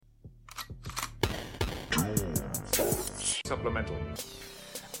supplemental.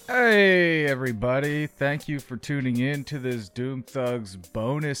 Hey everybody, thank you for tuning in to this Doom Thugs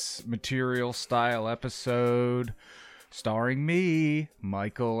bonus material style episode starring me,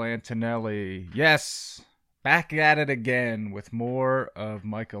 Michael Antonelli. Yes, back at it again with more of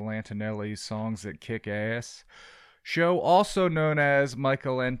Michael Antonelli's songs that kick ass. Show also known as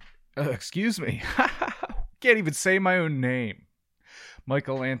excuse me, can't even say my own name.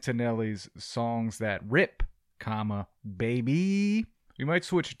 Michael Antonelli's songs that rip, comma, baby. We might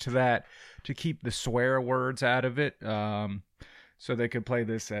switch it to that to keep the swear words out of it, so they could play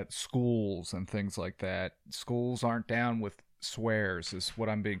this at schools and things like that. Schools aren't down with swears, is what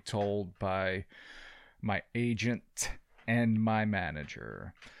I'm being told by my agent and my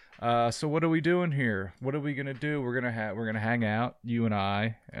manager. So what are we doing here? What are we gonna do? We're gonna hang out, you and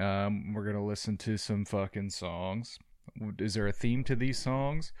I. We're gonna listen to some fucking songs. Is there a theme to these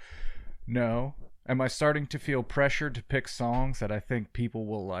songs? No. Am I starting to feel pressured to pick songs that I think people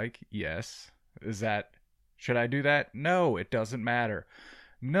will like? Yes. Should I do that? No, it doesn't matter.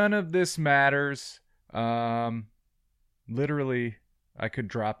 None of this matters. Literally, I could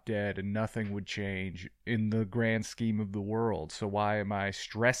drop dead and nothing would change in the grand scheme of the world. So why am I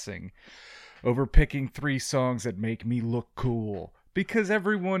stressing over picking 3 songs that make me look cool? Because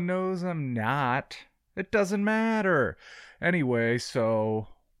everyone knows I'm not. It doesn't matter. Anyway, so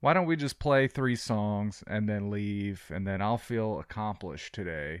why don't we just play 3 songs and then leave, and then I'll feel accomplished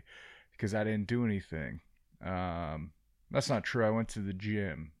today because I didn't do anything. That's not true. I went to the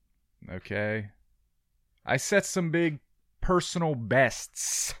gym. Okay? I set some big personal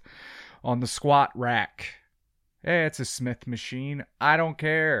bests on the squat rack. Hey, it's a Smith machine. I don't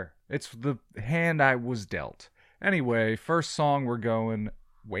care. It's the hand I was dealt. Anyway, first song, we're going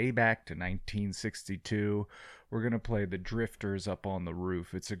way back to 1962. We're going to play The Drifters Up on the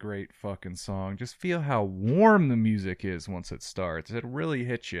Roof. It's a great fucking song. Just feel how warm the music is once it starts. It'll really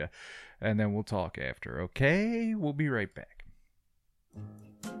hit you. And then we'll talk after, okay? We'll be right back.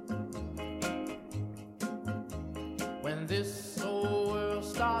 When this old world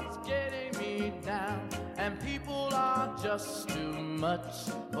starts getting me down and people are just too much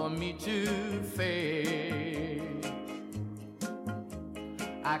for me to face,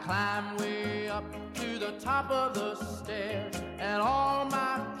 I climb way up to the top of the stairs, and all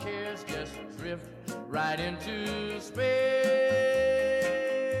my cares just drift right into space.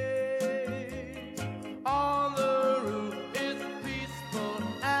 On the roof it's peaceful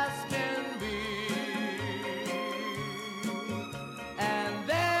as can be, and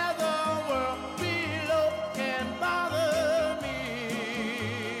there the world below can bother me.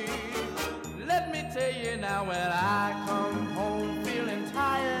 Let me tell you now, when I come home feeling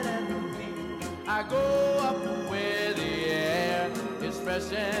tired and weak, I go up where the air is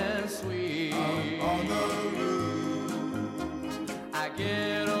fresh and sweet. On the roof I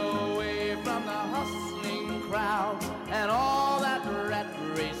get away from the hustling crowd and all that rat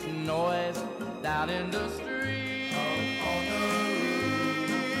race noise down in the street.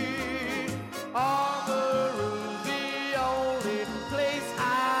 On the roof, the only place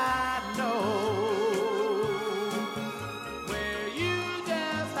I know where you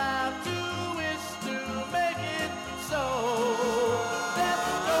just have to wish to make it so. Let's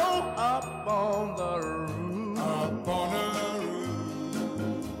go up on the roof. Up on the roof.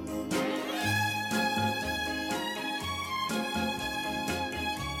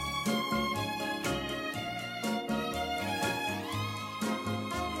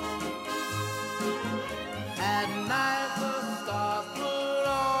 At night the stars put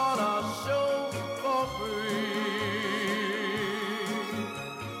on a show for free,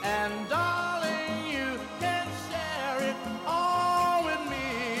 and darling, you can share it all with me.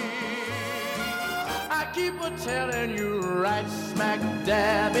 I keep a telling you, right smack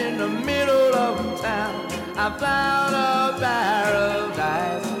dab in the middle of town, I found a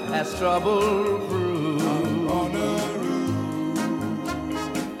paradise that's trouble-proof. On the roof.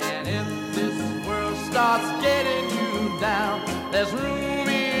 And if this world starts getting you down, there's room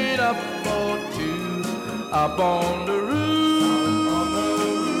enough for 2 up on the roof.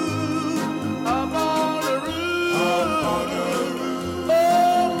 Up on the roof. Up on the roof.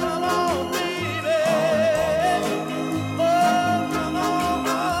 Oh, come on, baby. Oh, come on,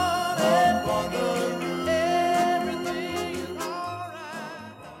 honey. Up on the roof. Everything is alright.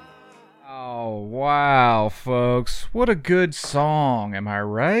 Oh, wow, folks. What a good song, am I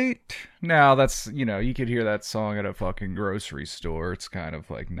right? Now, that's, you could hear that song at a fucking grocery store. It's kind of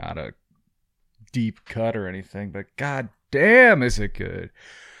like not a deep cut or anything, but god damn is it good.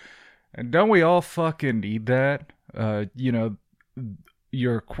 And don't we all fucking need that?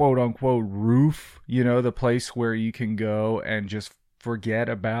 your quote unquote roof, the place where you can go and just forget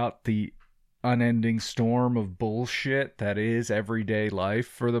about the unending storm of bullshit that is everyday life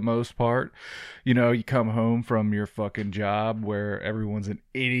for the most part. You come home from your fucking job where everyone's an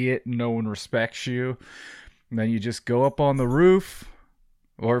idiot and no one respects you. And then you just go up on the roof,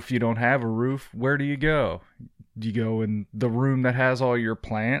 or if you don't have a roof, where do you go? Do you go in the room that has all your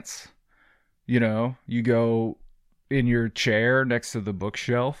plants? You go in your chair next to the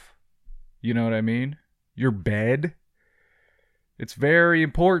bookshelf. You know what I mean? Your bed. It's very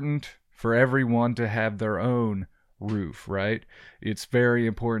important for everyone to have their own roof, right? It's very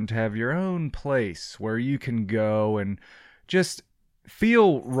important to have your own place where you can go and just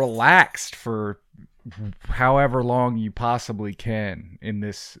feel relaxed for however long you possibly can in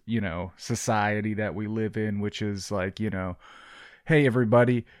this, society that we live in, which is like, hey,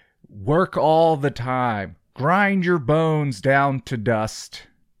 everybody, work all the time. Grind your bones down to dust.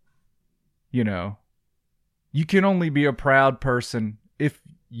 You can only be a proud person if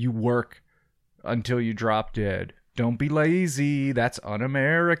you work until you drop dead. Don't be lazy. That's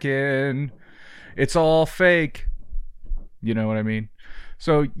un-American. It's all fake. You know what I mean?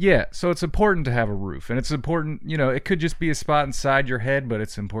 So, yeah. So it's important to have a roof. And it's important, it could just be a spot inside your head, but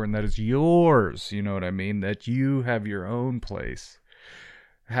it's important that it's yours. You know what I mean? That you have your own place.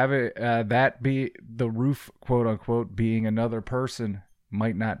 Have it, that be the roof, quote unquote, being another person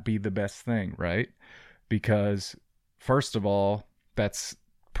might not be the best thing, right? Because, first of all, that's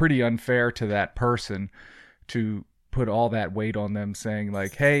pretty unfair to that person to put all that weight on them, saying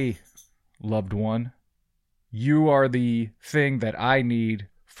like, hey, loved one, you are the thing that I need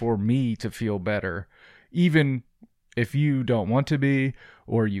for me to feel better. Even if you don't want to be,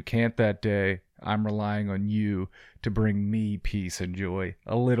 or you can't that day, I'm relying on you to bring me peace and joy.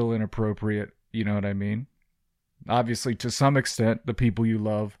 A little inappropriate, you know what I mean? Obviously, to some extent, the people you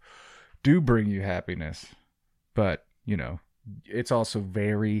love do bring you happiness. But, it's also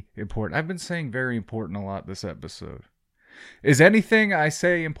very important. I've been saying very important a lot this episode. Is anything I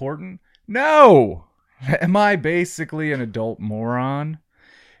say important? No! Am I basically an adult moron?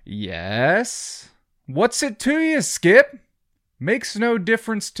 Yes. What's it to you, Skip? Makes no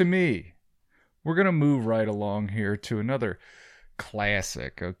difference to me. We're going to move right along here to another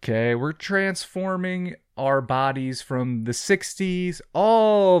classic, okay? We're transforming our bodies from the 60s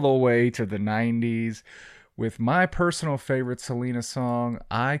all the way to the 90s with my personal favorite Selena song,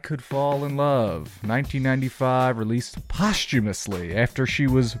 I Could Fall in Love, 1995, released posthumously after she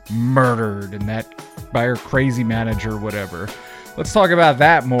was murdered by her crazy manager, whatever. Let's talk about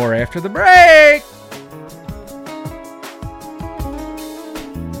that more after the break!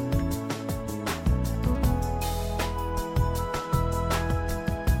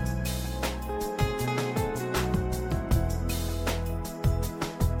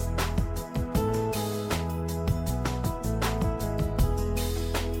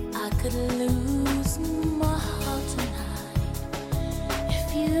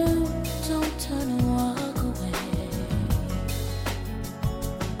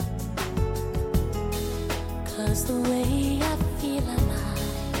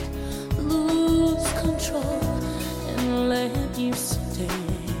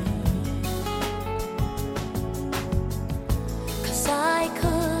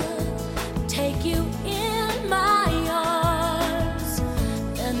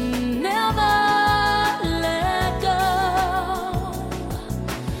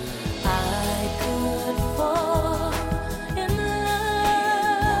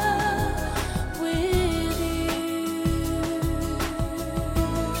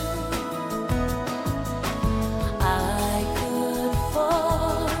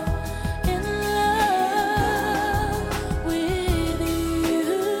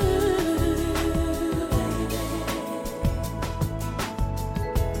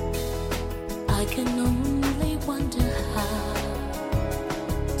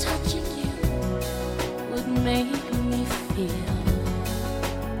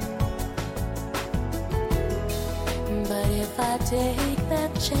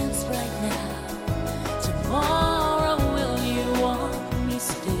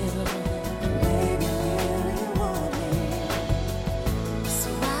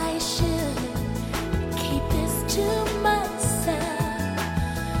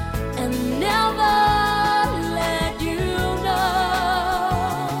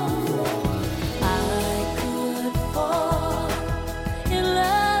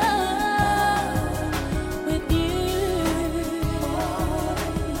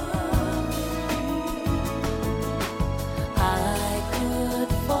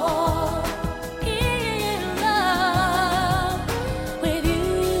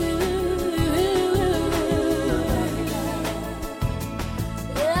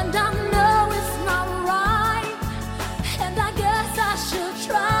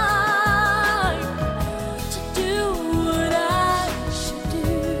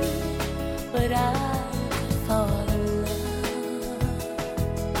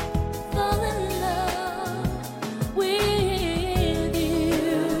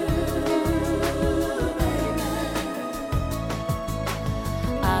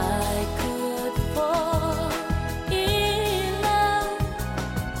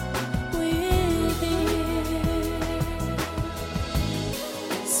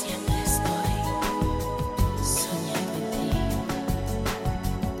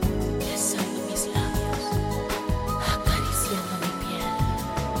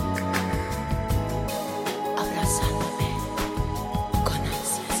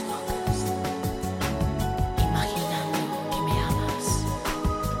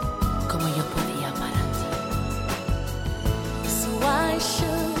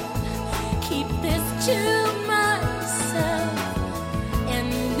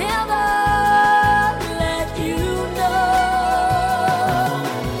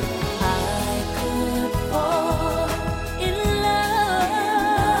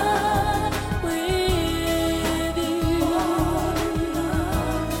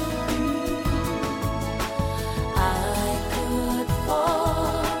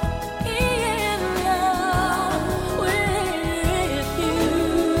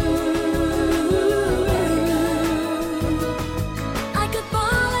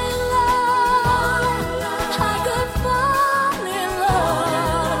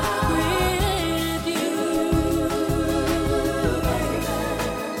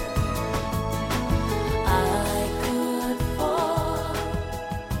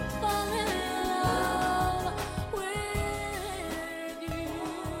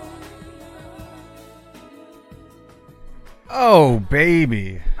 Oh,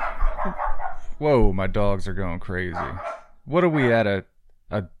 baby. Whoa, my dogs are going crazy. What are we at, a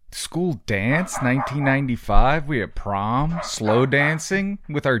school dance, 1995? We at prom, slow dancing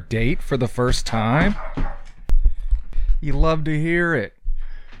with our date for the first time? You love to hear it.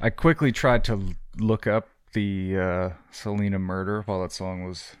 I quickly tried to look up the Selena murder while that song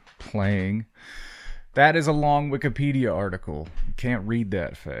was playing. That is a long Wikipedia article. You can't read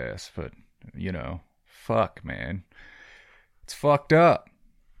that fast, but, you know, fuck, man. It's fucked up.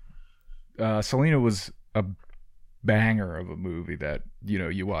 Selena was a banger of a movie that, you know,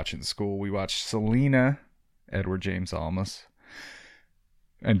 you watch in school. We watched Selena, Edward James Olmos,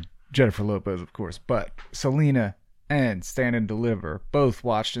 and Jennifer Lopez, of course, but Selena and Stand and Deliver, both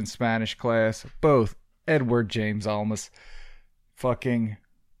watched in Spanish class, both Edward James Olmos. Fucking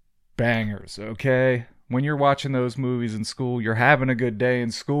bangers, okay? When you're watching those movies in school, you're having a good day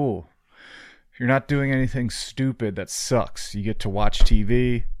in school. If you're not doing anything stupid that sucks, you get to watch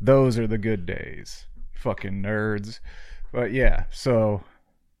TV. Those are the good days. Fucking nerds. But yeah, so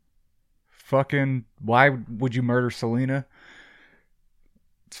fucking, why would you murder Selena?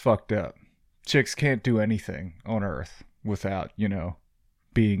 It's fucked up. Chicks can't do anything on Earth without, you know,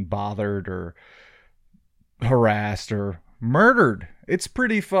 being bothered or harassed or murdered. It's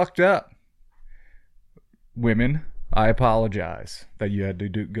pretty fucked up. Women, I apologize that you had to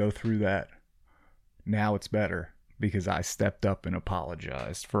go through that. Now it's better because I stepped up and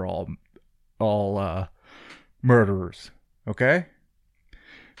apologized for all murderers. Okay?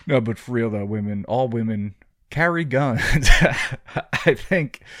 No, but for real though, all women carry guns. I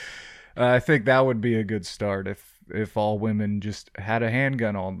think that would be a good start if all women just had a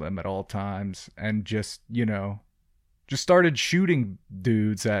handgun on them at all times and just, you know, just started shooting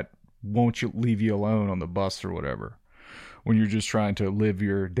dudes that won't leave you alone on the bus or whatever when you're just trying to live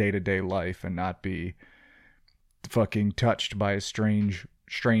your day-to-day life and not be fucking touched by a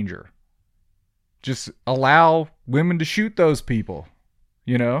stranger. Just allow women to shoot those people,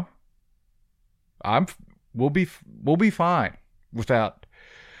 you know? We'll be fine without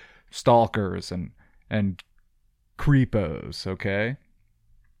stalkers and creepos, okay?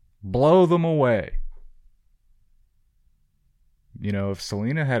 Blow them away. You know, if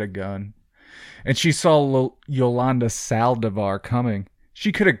Selena had a gun and she saw Yolanda Saldivar coming,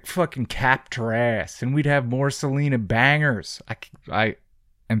 she could have fucking capped her ass and we'd have more Selena bangers. I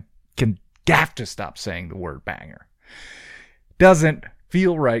have to stop saying the word banger. Doesn't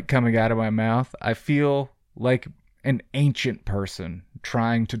feel right coming out of my mouth. I feel like an ancient person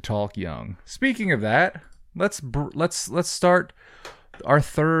trying to talk young. Speaking of that, let's start our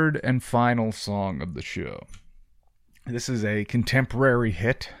third and final song of the show. This is a contemporary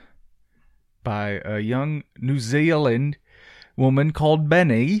hit by a young New Zealand woman called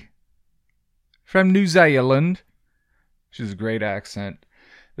Benny from New Zealand. She has a great accent.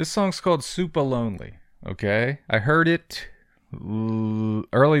 This song's called Super Lonely, okay? I heard it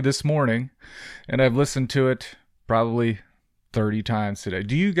early this morning, and I've listened to it probably 30 times today.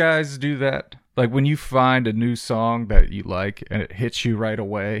 Do you guys do that? Like when you find a new song that you like and it hits you right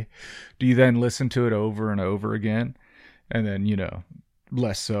away, do you then listen to it over and over again? And then, you know,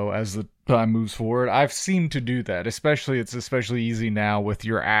 less so as the time moves forward. I've seemed to do that. It's especially easy now with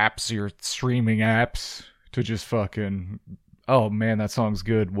your apps, your streaming apps, to just fucking, oh man, that song's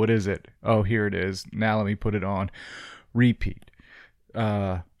good. What is it? Oh, here it is. Now let me put it on repeat.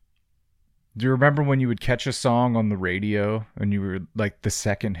 Do you remember when you would catch a song on the radio and you were like the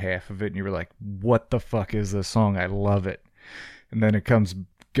second half of it and you were like, what the fuck is this song? I love it. And then it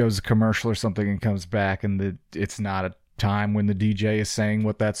goes a commercial or something and comes back and it's not a time when the DJ is saying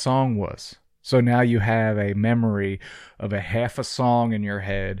what that song was. So now you have a memory of a half a song in your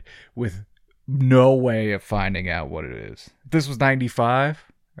head with no way of finding out what it is. This was 95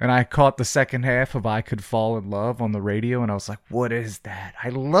 and I caught the second half of I Could Fall in Love on the radio and I was like, what is that? I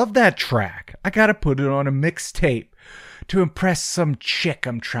love that track. I gotta put it on a mixtape to impress some chick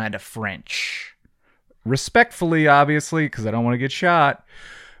I'm trying to French. Respectfully, obviously, because I don't want to get shot.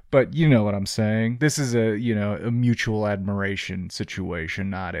 But you know what I'm saying. This is a mutual admiration situation,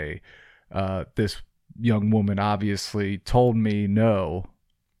 not this young woman obviously told me no.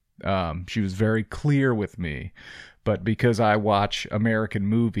 She was very clear with me. But because I watch American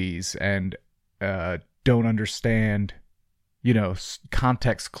movies and don't understand,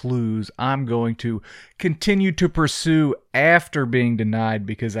 context clues, I'm going to continue to pursue after being denied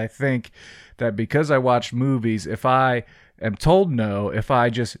because I think that because I watch movies, if I am told no, if I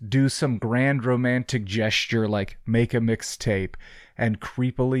just do some grand romantic gesture like make a mixtape and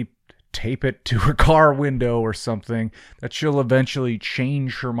creepily tape it to her car window or something, that she'll eventually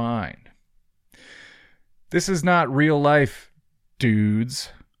change her mind. This is not real life, dudes.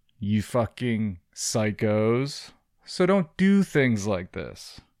 You fucking psychos. So don't do things like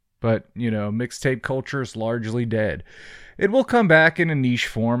this. But, mixtape culture is largely dead. It will come back in a niche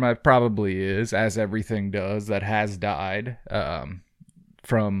form. It probably is, as everything does that has died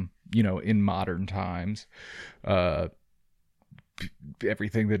from, in modern times.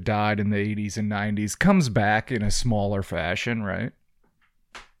 Everything that died in the 80s and 90s comes back in a smaller fashion, right?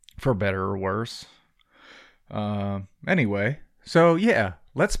 For better or worse. Anyway, so yeah,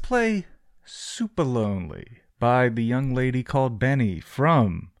 let's play Super Lonely by the young lady called Benny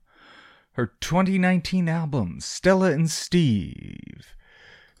from her 2019 album, Stella and Steve.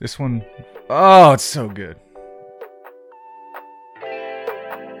 This one, oh, it's so good.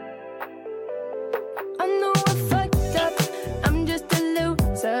 I know I fucked up, I'm just a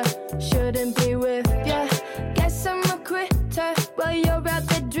loser, shouldn't be with ya. Guess I'm a quitter while you're out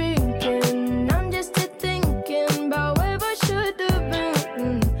there drinking. I'm just a thinking about where I should have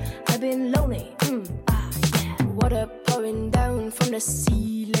been. I've been lonely, yeah. Water pouring down from the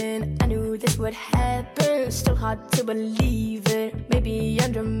ceiling. I knew this would happen, still hard to believe it. Maybe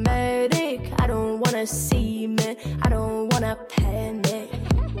I'm dramatic, I don't wanna see me, I don't wanna panic.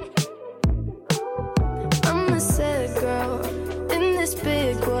 I'm a sad girl in this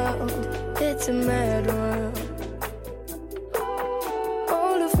big world, it's a mad world.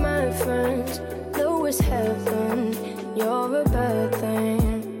 All of my friends know it's heaven, you're a bad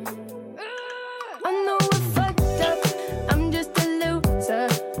thing. I know I fucked up, I'm just a loser,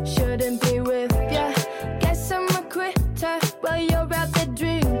 shouldn't be with ya. Guess I'm a quitter while you're out there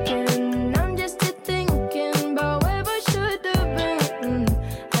drinking. I'm just a thinking about where I should have been.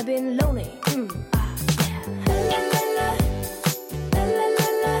 I've been lonely, yeah. La la la la, la la la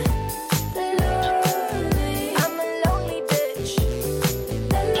la, lonely. I'm a lonely bitch.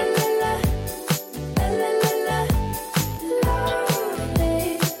 La la la la, la la la la,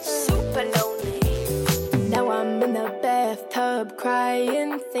 lonely, super lonely. Now I'm in the bathtub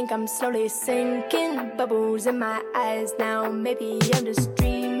crying, think I'm slowly sinking, bubbles in my eyes now, maybe I'm just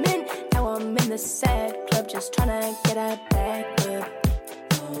dreaming. Now I'm in the sad club, just tryna get a back up.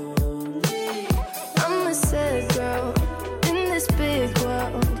 I'm a sad girl in this big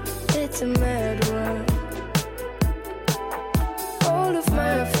world, it's a mad world. All of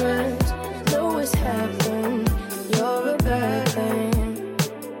my friends know it's heaven, you're a bad thing.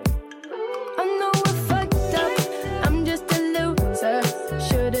 I know I fucked up, I'm just a loser,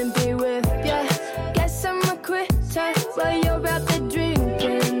 shouldn't be with ya. Guess I'm a quitter while you're out there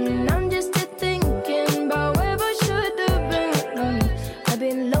drinking. I'm just a thinking about where I should have been. I've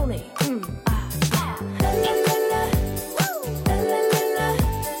been lonely, yeah. La la la la, la la la la,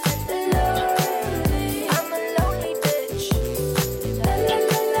 lonely. I'm a lonely bitch. La la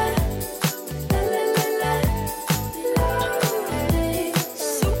la la, la la la la, lonely,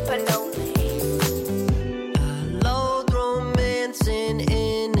 super lonely. Loathe romancing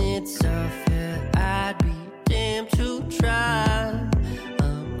in itself, yeah, I'd be damned to try.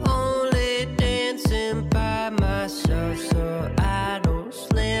 I'm only dancing by myself, so I don't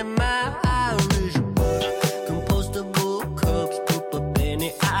slam my Irish bar. Compostable cups, poop a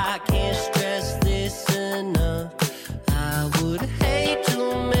penny, I can't stress this enough. I would hate to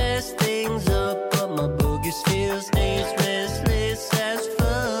mess things up, but my boogie still stays restless as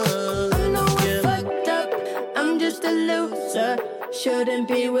fuck. I know I fucked up, I'm just a loser, shouldn't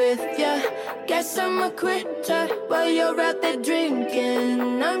be with ya. Guess I'm a quitter while you're out there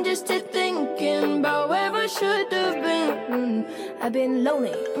drinking. I'm just a thinking about where I should have been. I've been lonely,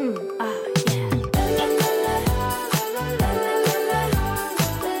 yeah. La la la la, la la la la,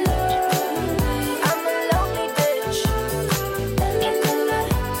 lonely. I'm a lonely bitch. La la la la,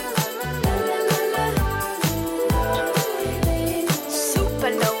 la la la la, lonely,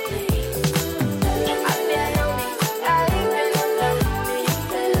 super lonely. I've been lonely, I've been lonely.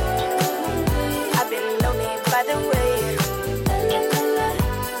 I've been lonely by the way. La la la la,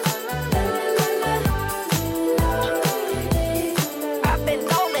 la la la la, lonely. I've been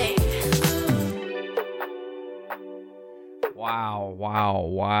lonely.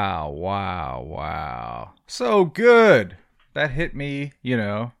 Wow. So good. That hit me,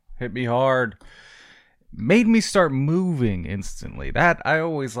 hit me hard. Made me start moving instantly. That, I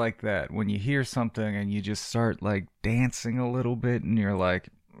always like that. When you hear something and you just start like dancing a little bit and you're like,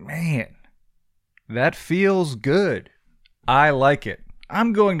 man, that feels good. I like it.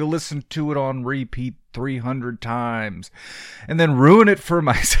 I'm going to listen to it on repeat 300 times and then ruin it for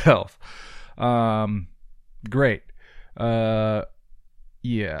myself. Great.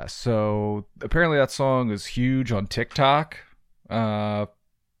 Yeah, so apparently that song is huge on TikTok for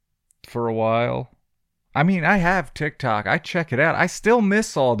a while. I mean, I have TikTok. I check it out. I still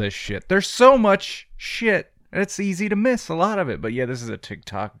miss all this shit. There's so much shit, and it's easy to miss a lot of it. But yeah, this is a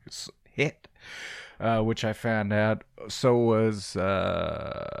TikTok hit, which I found out. So was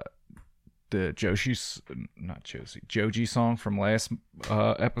the Joji song from last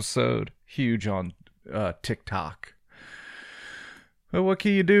episode. Huge on TikTok. But what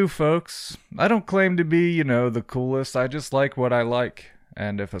can you do, folks? I don't claim to be, the coolest. I just like what I like.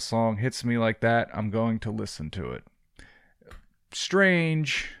 And if a song hits me like that, I'm going to listen to it.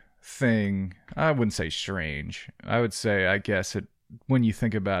 Strange thing. I wouldn't say strange. I would say, I guess, when you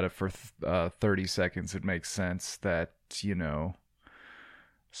think about it for 30 seconds, it makes sense that,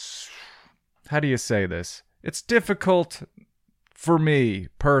 how do you say this? It's difficult for me,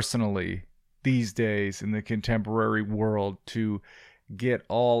 personally, these days in the contemporary world to get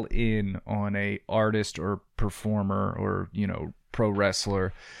all in on a artist or performer or, pro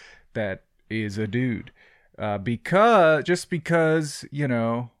wrestler that is a dude. Because,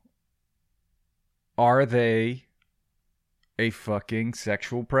 are they a fucking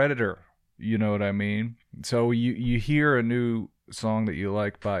sexual predator? You know what I mean? So you hear a new song that you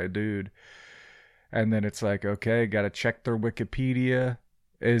like by a dude, and then it's like, okay, gotta check their Wikipedia.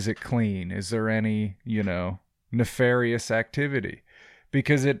 Is it clean? Is there any, nefarious activity?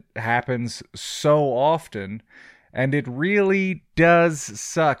 Because it happens so often, and it really does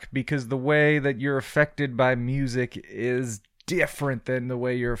suck, because the way that you're affected by music is different than the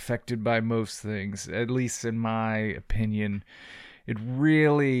way you're affected by most things, at least in my opinion. It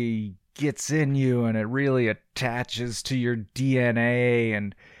really gets in you, and it really attaches to your DNA,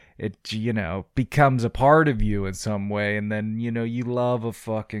 and it, becomes a part of you in some way. And then, you love a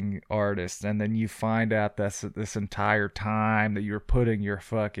fucking artist, and then you find out that's this entire time that you're putting your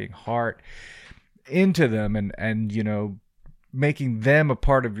fucking heart into them and making them a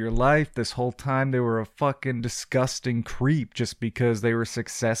part of your life this whole time. They were a fucking disgusting creep just because they were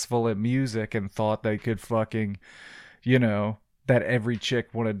successful at music and thought they could fucking, that every chick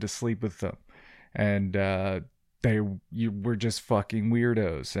wanted to sleep with them. And, you were just fucking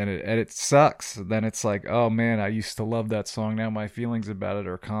weirdos, and it sucks. Then it's like, oh man, I used to love that song. Now my feelings about it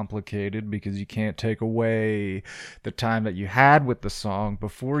are complicated, because you can't take away the time that you had with the song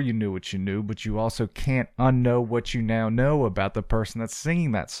before you knew what you knew, but you also can't unknow what you now know about the person that's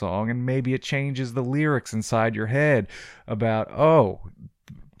singing that song. And maybe it changes the lyrics inside your head about, oh,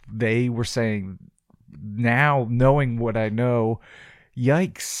 they were saying, now knowing what I know,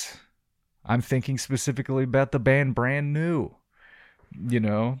 yikes. I'm thinking specifically about the band Brand New.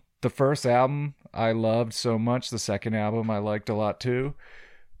 The first album I loved so much. The second album I liked a lot too.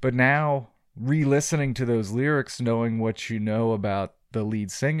 But now, re-listening to those lyrics, knowing what you know about the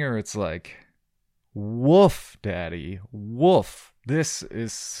lead singer, it's like, woof, daddy, woof. This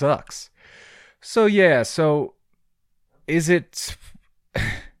sucks. So yeah, is it...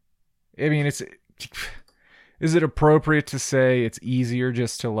 I mean, is it appropriate to say it's easier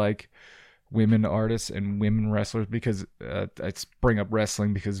just to like women artists and women wrestlers? Because I bring up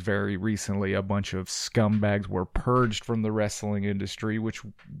wrestling because very recently a bunch of scumbags were purged from the wrestling industry, which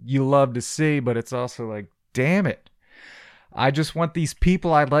you love to see, but it's also like, damn it, I just want these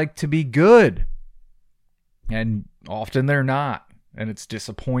people I like to be good, and often they're not, and it's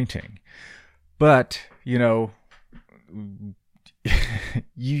disappointing. But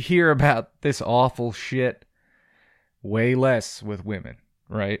you hear about this awful shit way less with women,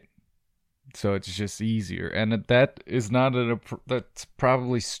 right? So it's just easier. And that is not that's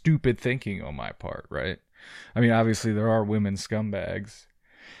probably stupid thinking on my part, right? I mean, obviously there are women scumbags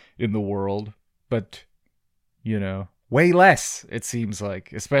in the world, but, way less, it seems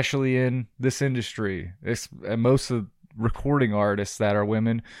like, especially in this industry. And most of the recording artists that are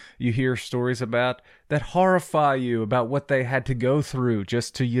women, you hear stories about that horrify you about what they had to go through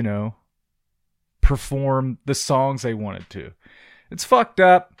just to, perform the songs they wanted to. It's fucked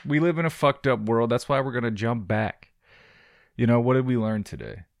up. We live in a fucked up world. That's why we're going to jump back. What did we learn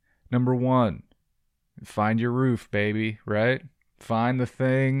today? Number 1, find your roof, baby, right? Find the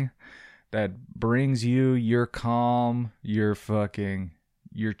thing that brings you your calm, your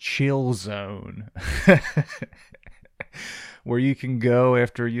chill zone. Where you can go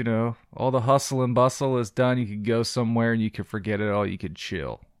after, all the hustle and bustle is done. You can go somewhere and you can forget it all. You can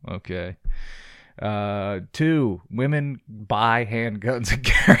chill, okay? 2, women buy handguns and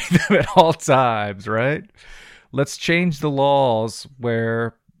carry them at all times, right? Let's change the laws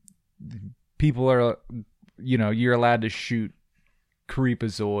where people are, you're allowed to shoot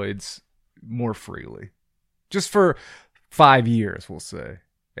creepazoids more freely. Just for 5 years, we'll say.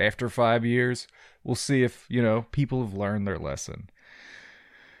 After 5 years, we'll see if, people have learned their lesson.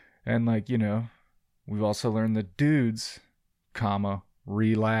 And We've also learned that dudes,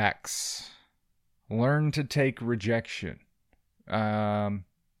 relax. Learn to take rejection. White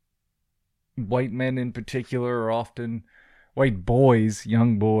men in particular are often, white boys,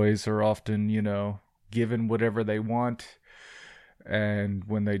 young boys are often, given whatever they want. And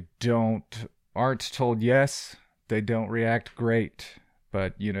when they aren't told yes, they don't react great.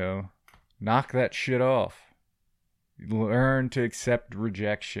 But, knock that shit off. Learn to accept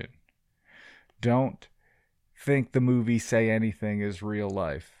rejection. Don't think the movie Say Anything is real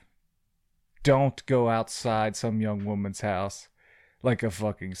life. Don't go outside some young woman's house like a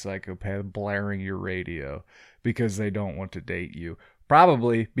fucking psychopath blaring your radio because they don't want to date you.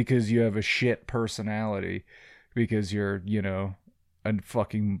 Probably because you have a shit personality, because you're, a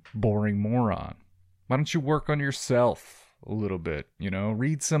fucking boring moron. Why don't you work on yourself a little bit,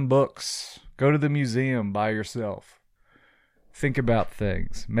 Read some books. Go to the museum by yourself. Think about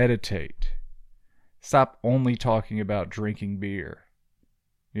things. Meditate. Stop only talking about drinking beer.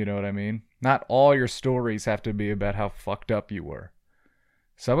 You know what I mean? Not all your stories have to be about how fucked up you were.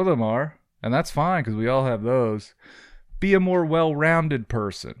 Some of them are, and that's fine because we all have those. Be a more well-rounded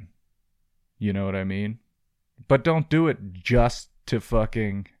person. You know what I mean? But don't do it just to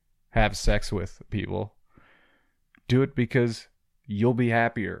fucking have sex with people. Do it because you'll be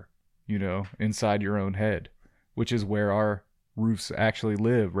happier, inside your own head, which is where our roofs actually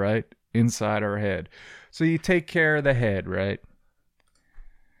live, right? Inside our head. So you take care of the head, right?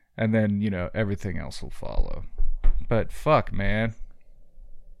 And then, everything else will follow. But fuck, man.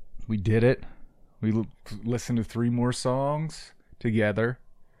 We did it. We listened to 3 more songs together.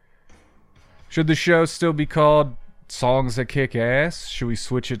 Should the show still be called Songs That Kick Ass? Should we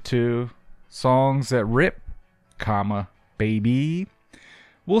switch it to Songs That Rip, baby?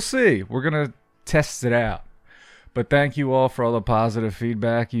 We'll see. We're going to test it out. But thank you all for all the positive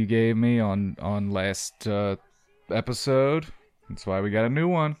feedback you gave me on last episode. That's why we got a new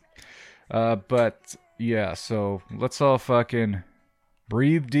one. But yeah, so let's all fucking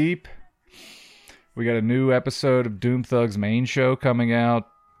breathe deep. We got a new episode of Doom Thug's main show coming out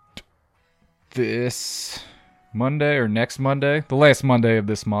this Monday or next Monday. The last Monday of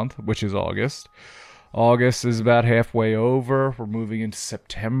this month, which is August. August is about halfway over. We're moving into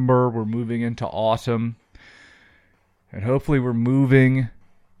September. We're moving into autumn. And hopefully we're moving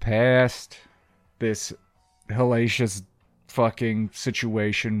past this hellacious fucking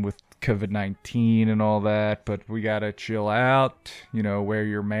situation with COVID-19 and all that. But we gotta chill out, wear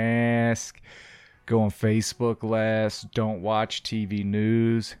your mask, go on Facebook less, don't watch TV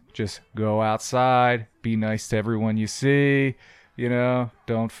news, just go outside, be nice to everyone you see,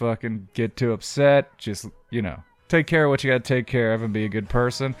 don't fucking get too upset, just, take care of what you gotta take care of and be a good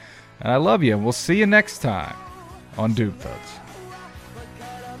person. And I love you, and we'll see you next time on Doom Thugs.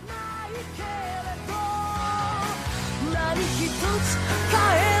 何一つ